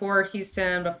that, before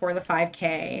Houston, before the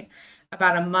 5K,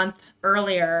 about a month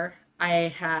earlier,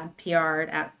 I had PR'd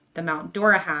at the Mount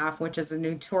Dora half, which is a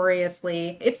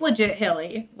notoriously, it's legit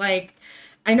hilly. Like,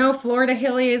 I know Florida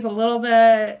hilly is a little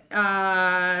bit,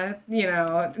 not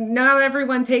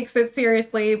everyone takes it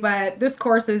seriously, but this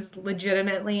course is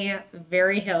legitimately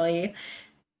very hilly,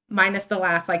 minus the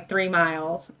last like 3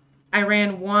 miles. I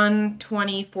ran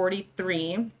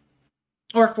 1:20:43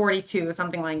 or 42,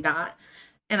 something like that.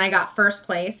 And I got first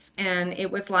place. And it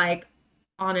was like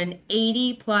on an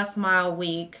 80+ mile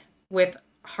week with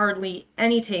hardly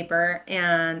any taper.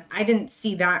 And I didn't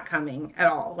see that coming at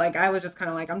all. Like, I was just kind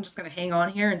of like, I'm just going to hang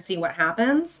on here and see what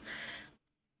happens.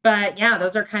 But yeah,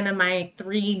 those are kind of my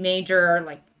three major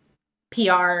like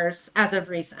PRs as of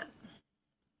recent.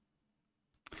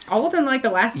 All within like the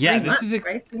last 3 months,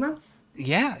 right? 2 months?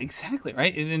 Yeah, exactly.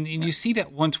 Right. And you see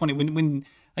that 120 when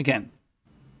again,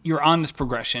 you're on this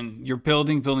progression, you're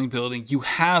building, you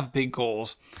have big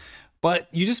goals, but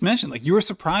you just mentioned like you were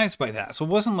surprised by that. So it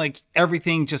wasn't like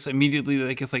everything just immediately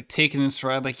like it's like taken in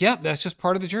stride, like, yep, that's just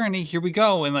part of the journey. Here we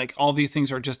go. And like all these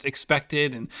things are just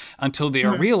expected and until they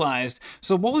are realized.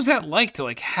 So what was that like to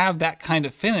like have that kind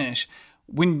of finish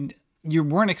when you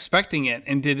weren't expecting it?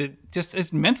 And did it just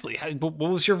as mentally, what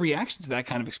was your reaction to that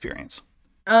kind of experience?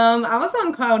 I was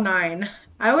on cloud nine.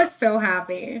 I was so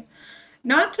happy.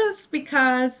 Not just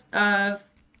because of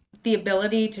the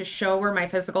ability to show where my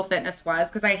physical fitness was,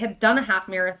 because I had done a half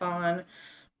marathon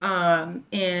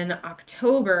in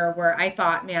October where I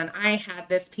thought, man, I had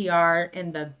this PR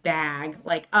in the bag.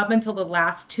 Like up until the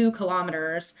last 2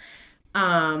 kilometers,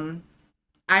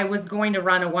 I was going to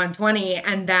run a 120,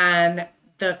 and then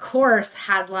the course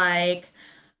had like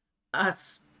a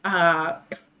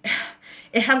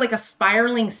it had like a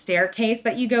spiraling staircase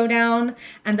that you go down,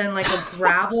 and then like a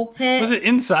gravel pit. Was it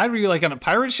inside? Were you like on a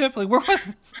pirate ship? Like, where was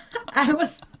this? I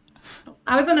was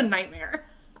in a nightmare.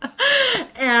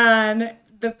 And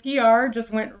the PR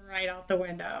just went right out the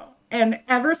window. And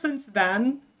ever since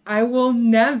then, I will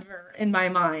never in my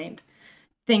mind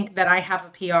think that I have a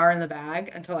PR in the bag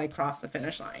until I cross the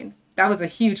finish line. That was a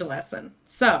huge lesson.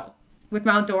 So with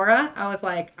Mount Dora, I was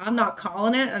like, I'm not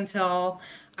calling it until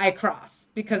I cross,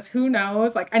 because who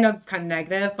knows? Like, I know it's kind of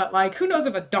negative, but like, who knows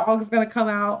if a dog's going to come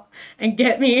out and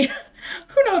get me?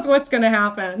 Who knows what's going to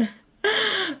happen?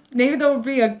 Maybe there will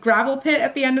be a gravel pit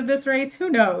at the end of this race. Who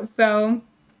knows? So,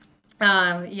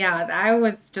 yeah, I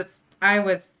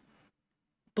was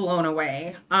blown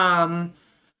away.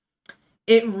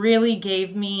 It really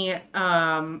gave me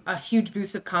a huge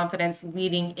boost of confidence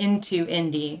leading into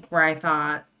Indy, where I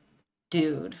thought,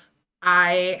 dude,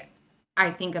 I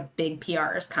think a big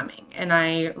PR is coming. And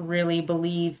I really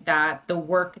believe that the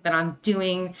work that I'm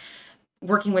doing,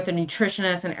 working with a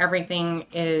nutritionist and everything,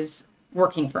 is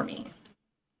working for me.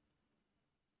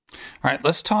 All right,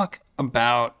 let's talk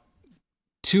about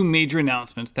two major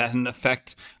announcements that had an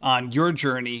effect on your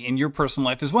journey in your personal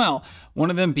life as well.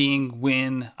 One of them being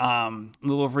when a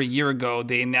little over a year ago,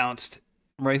 they announced,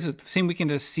 right, so the same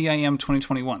weekend as CIM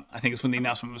 2021, I think is when the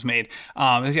announcement was made.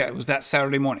 Yeah, it was that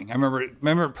Saturday morning. I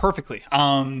remember it perfectly.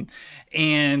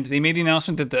 And they made the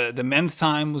announcement that the men's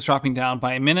time was dropping down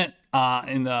by a minute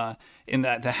in the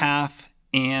half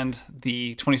and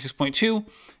the 26.2,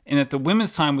 and that the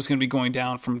women's time was going to be going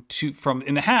down from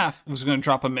in the half was going to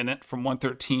drop a minute from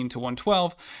 1:13 to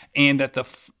 1:12, and that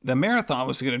the marathon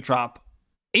was going to drop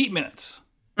 8 minutes.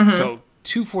 So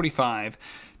 2:45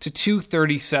 to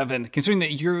 2:37. Considering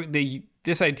that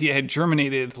this idea had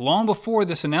germinated long before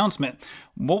this announcement,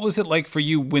 what was it like for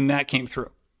you when that came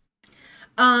through?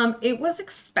 It was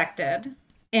expected,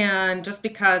 and just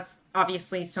because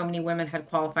obviously so many women had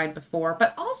qualified before,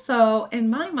 but also in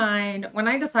my mind, when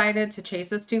I decided to chase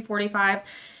this 2:45,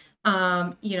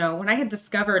 when I had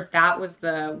discovered that was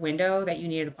the window that you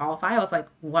needed to qualify, I was like,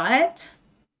 what?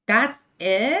 That's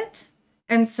it?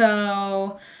 And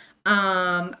so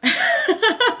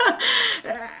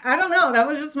I don't know. That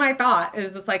was just my thought.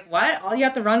 Is just like, what? All you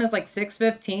have to run is like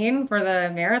 6:15 for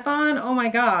the marathon? Oh my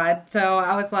God. So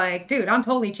I was like, dude, I'm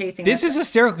totally chasing this. This is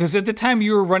hysterical, because at the time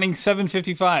you were running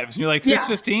 7:55s and you're like,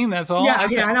 6:15, that's all? Yeah,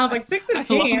 and I was like,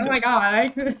 6:15. Oh my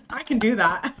God, I can do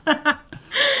that.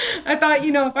 I thought,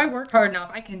 if I work hard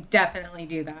enough, I can definitely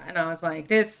do that. And I was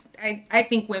like, I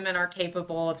think women are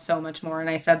capable of so much more. And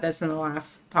I said this in the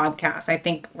last podcast. I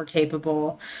think we're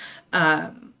capable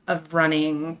of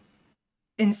running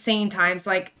insane times.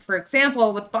 Like, for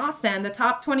example, with Boston, the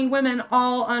top 20 women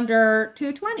all under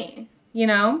 220, you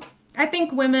know? I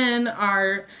think women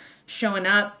are showing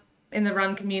up in the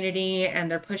run community and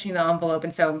they're pushing the envelope.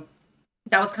 And so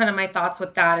that was kind of my thoughts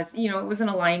with that is, you know, it was in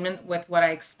alignment with what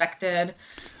I expected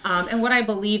and what I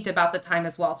believed about the time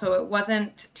as well. So it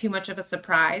wasn't too much of a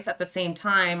surprise. At the same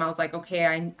time, I was like,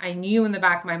 okay, I knew in the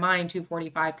back of my mind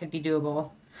 245 could be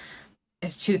doable.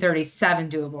 Is 237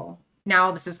 doable?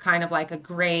 Now this is kind of like a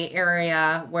gray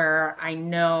area where I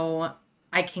know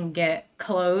I can get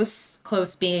close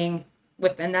being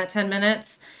within that 10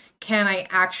 minutes. Can I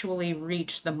actually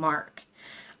reach the mark?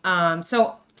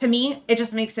 So to me, it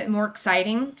just makes it more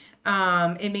exciting.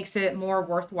 It makes it more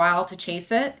worthwhile to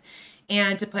chase it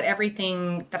and to put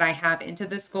everything that I have into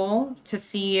this goal to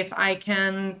see if I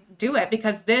can do it,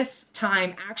 because this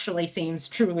time actually seems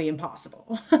truly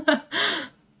impossible.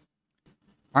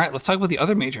 All right, let's talk about the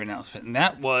other major announcement, and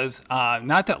that was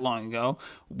not that long ago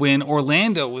when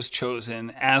Orlando was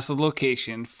chosen as the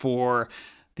location for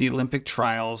the Olympic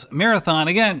Trials Marathon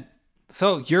again.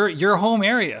 So your home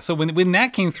area. So when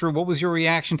that came through, what was your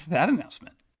reaction to that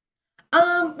announcement?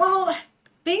 Well,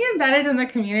 being embedded in the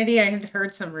community, I had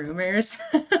heard some rumors,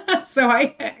 so I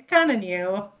kind of knew.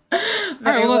 All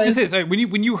right, well, let's just say this. All right,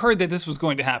 when you heard that this was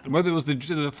going to happen, whether it was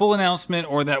the full announcement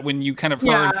or that when you kind of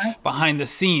heard behind the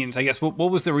scenes, I guess, what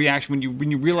was the reaction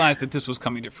when you realized that this was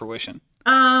coming to fruition?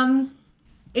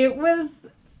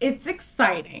 It's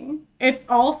exciting. It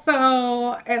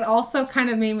also kind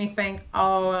of made me think,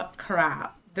 oh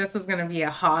crap, this is going to be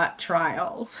a hot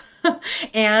trials.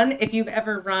 And if you've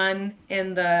ever run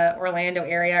in the Orlando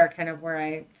area, or kind of where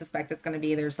I suspect it's going to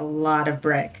be, there's a lot of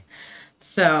brick.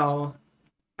 So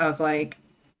I was like,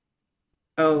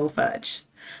 oh fudge.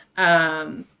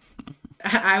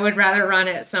 I would rather run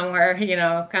it somewhere, you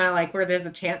know, kind of like where there's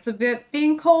a chance of it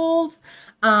being cold.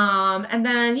 And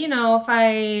then, you know,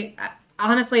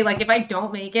 honestly, like if I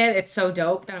don't make it, it's so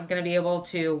dope that I'm going to be able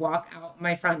to walk out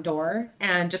my front door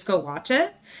and just go watch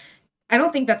it. I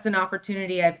don't think that's an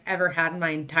opportunity I've ever had in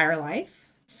my entire life.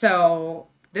 So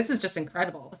this is just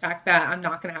incredible. The fact that I'm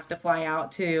not going to have to fly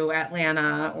out to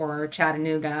Atlanta or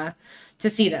Chattanooga to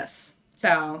see this.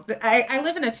 So I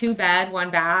live in a 2-bed,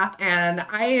 1-bath, and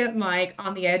I am like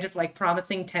on the edge of like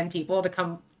promising 10 people to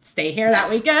come stay here that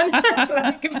weekend so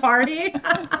that we can party.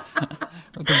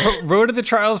 The road to the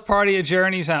trials party at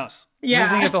Jereny's house. Yeah. We're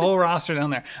going to get the whole roster down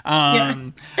there.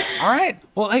 All right.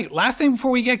 Well, hey, last thing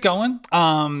before we get going,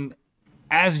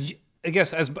 as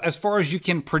far as you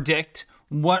can predict,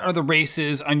 what are the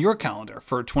races on your calendar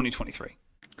for 2023?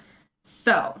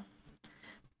 So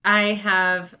I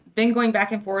have been going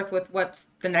back and forth with what's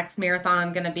the next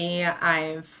marathon going to be.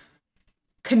 I've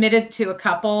committed to a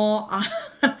couple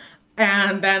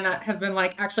and then have been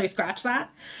like, actually scratch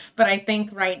that. But I think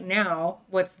right now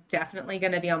what's definitely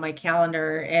going to be on my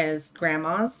calendar is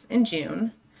Grandma's in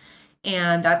June.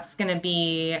 And that's going to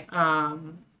be,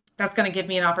 that's going to give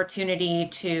me an opportunity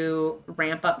to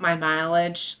ramp up my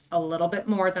mileage a little bit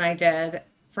more than I did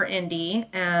for Indy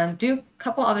and do a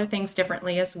couple other things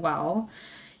differently as well.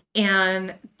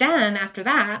 And then after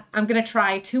that, I'm going to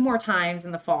try 2 more times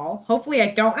in the fall. Hopefully I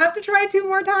don't have to try 2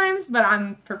 more times, but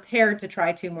I'm prepared to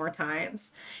try 2 more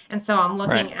times. And so I'm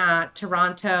looking at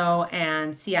Toronto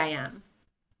and CIM.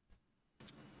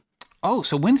 Oh,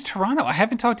 so when's Toronto? I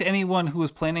haven't talked to anyone who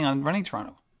was planning on running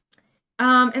Toronto.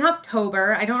 In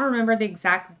October. I don't remember the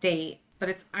exact date, but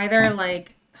it's either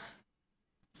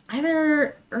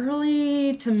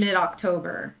early to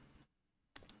mid-October.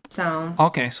 So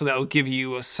okay, so that will give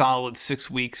you a solid 6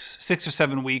 or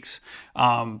 7 weeks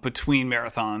between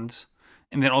marathons,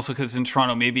 and then also because in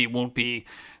Toronto, maybe it won't be,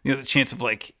 you know, the chance of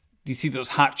like, do you see those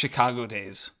hot Chicago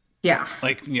days? Yeah,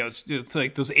 like, you know, it's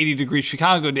like those 80-degree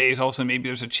Chicago days. Also, maybe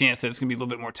there's a chance that it's gonna be a little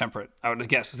bit more temperate. I would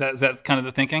guess. Is that kind of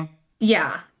the thinking?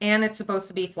 Yeah, and it's supposed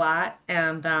to be flat,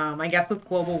 and I guess with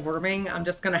global warming, I'm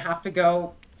just gonna have to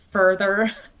go further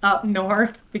up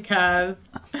north because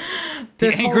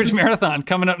the Anchorage Marathon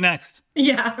coming up next.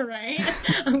 Yeah, right.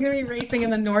 I'm gonna be racing in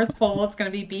the North Pole. It's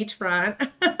gonna be beachfront.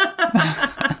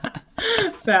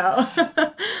 So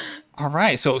all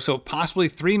right, so possibly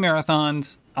 3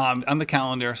 marathons on the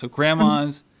calendar. So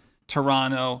Grandma's,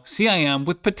 Toronto, CIM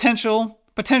with potential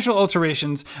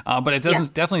alterations, but it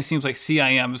definitely seems like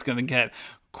CIM is going to get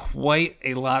quite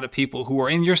a lot of people who are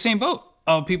in your same boat.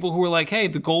 Of people who are like, hey,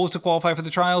 the goal is to qualify for the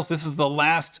trials. This is the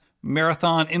last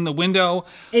marathon in the window.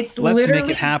 Let's make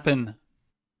it happen.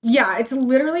 Yeah, it's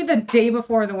literally the day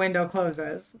before the window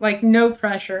closes. Like, no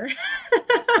pressure.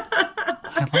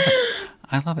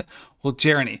 I love it. Well,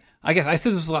 Jereny, I guess I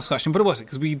said this was the last question, but it wasn't,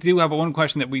 because we do have one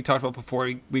question that we talked about before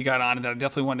we got on and that I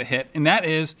definitely wanted to hit. And that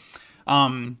is,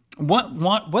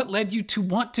 What led you to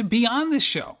want to be on this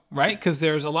show, right? Because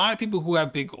there's a lot of people who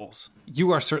have big goals.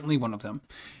 You are certainly one of them.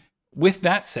 With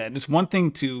that said, it's one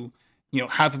thing to,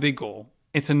 have a big goal.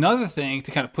 It's another thing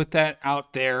to kind of put that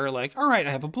out there like, all right,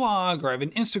 I have a blog or I have an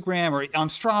Instagram or on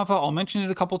Strava. I'll mention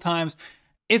it a couple times.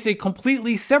 It's a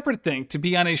completely separate thing to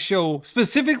be on a show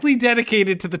specifically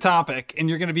dedicated to the topic. And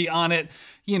you're going to be on it,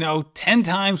 10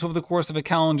 times over the course of a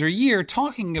calendar year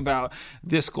talking about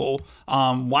this goal.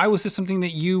 Why was this something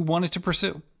that you wanted to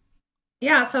pursue?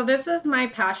 Yeah, so this is my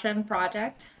passion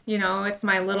project. It's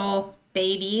my little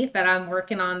baby that I'm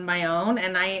working on my own.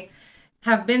 And I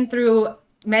have been through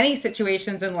many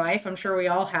situations in life. I'm sure we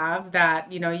all have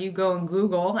that, you go and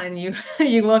Google and you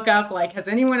you look up like, has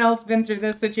anyone else been through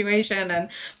this situation? And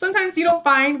sometimes you don't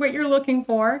find what you're looking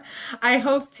for. I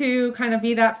hope to kind of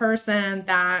be that person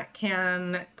that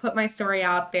can put my story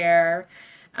out there.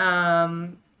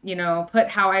 Put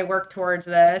how I work towards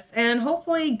this and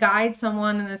hopefully guide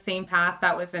someone in the same path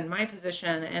that was in my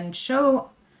position and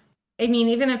show,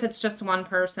 even if it's just one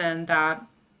person that,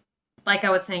 like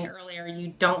I was saying earlier, you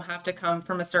don't have to come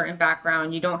from a certain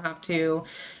background. You don't have to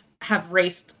have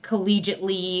raced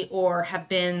collegiately or have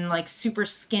been like super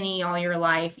skinny all your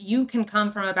life. You can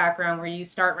come from a background where you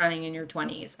start running in your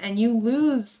 20s and you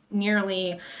lose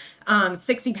nearly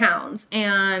 60 pounds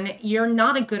and you're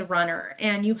not a good runner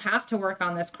and you have to work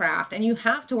on this craft and you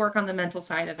have to work on the mental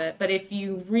side of it. But if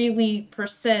you really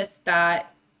persist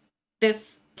that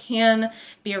this can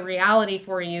be a reality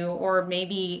for you, or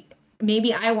maybe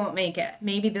I won't make it.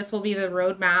 Maybe this will be the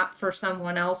roadmap for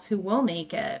someone else who will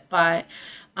make it. But,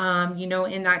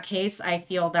 in that case, I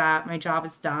feel that my job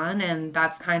is done. And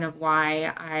that's kind of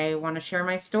why I want to share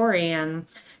my story and,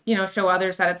 show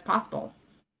others that it's possible.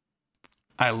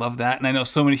 I love that. And I know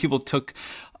so many people took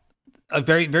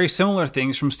very, very similar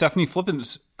things from Stephanie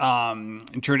Flippen's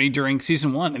journey during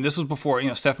season 1. And this was before,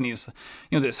 Stephanie is,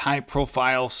 this high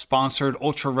profile sponsored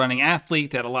ultra running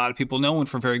athlete that a lot of people know, and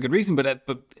for very good reason. But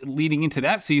leading into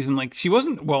that season, like, she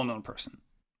wasn't a well-known person,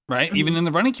 right? Mm-hmm. Even in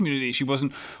the running community, she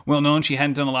wasn't well-known. She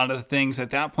hadn't done a lot of the things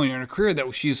at that point in her career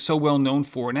that she is so well known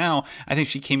for now. I think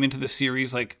she came into the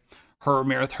series like her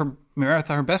best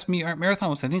marathon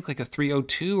was, I think, like a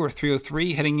 3:02 or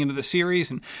 3:03 heading into the series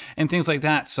and things like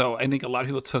that. So I think a lot of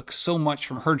people took so much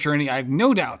from her journey. I have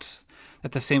no doubts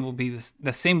that the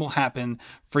same will happen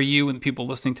for you and the people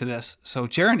listening to this. So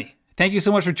Jereny, thank you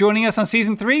so much for joining us on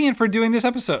season 3 and for doing this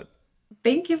episode.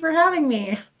 Thank you for having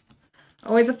me.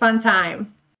 Always a fun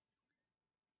time.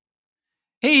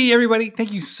 Hey, everybody.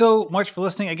 Thank you so much for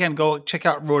listening. Again, go check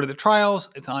out Road to the Trials.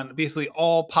 It's on basically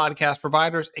all podcast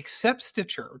providers except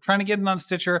Stitcher. We're trying to get it on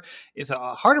Stitcher. It's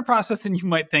a harder process than you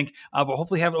might think, but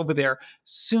hopefully have it over there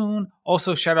soon.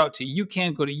 Also, shout out to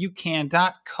UCAN. Go to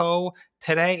ucan.co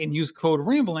today and use code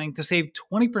RAMBLING to save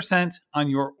 20% on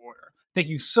your order. Thank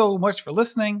you so much for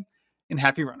listening and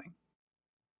happy running.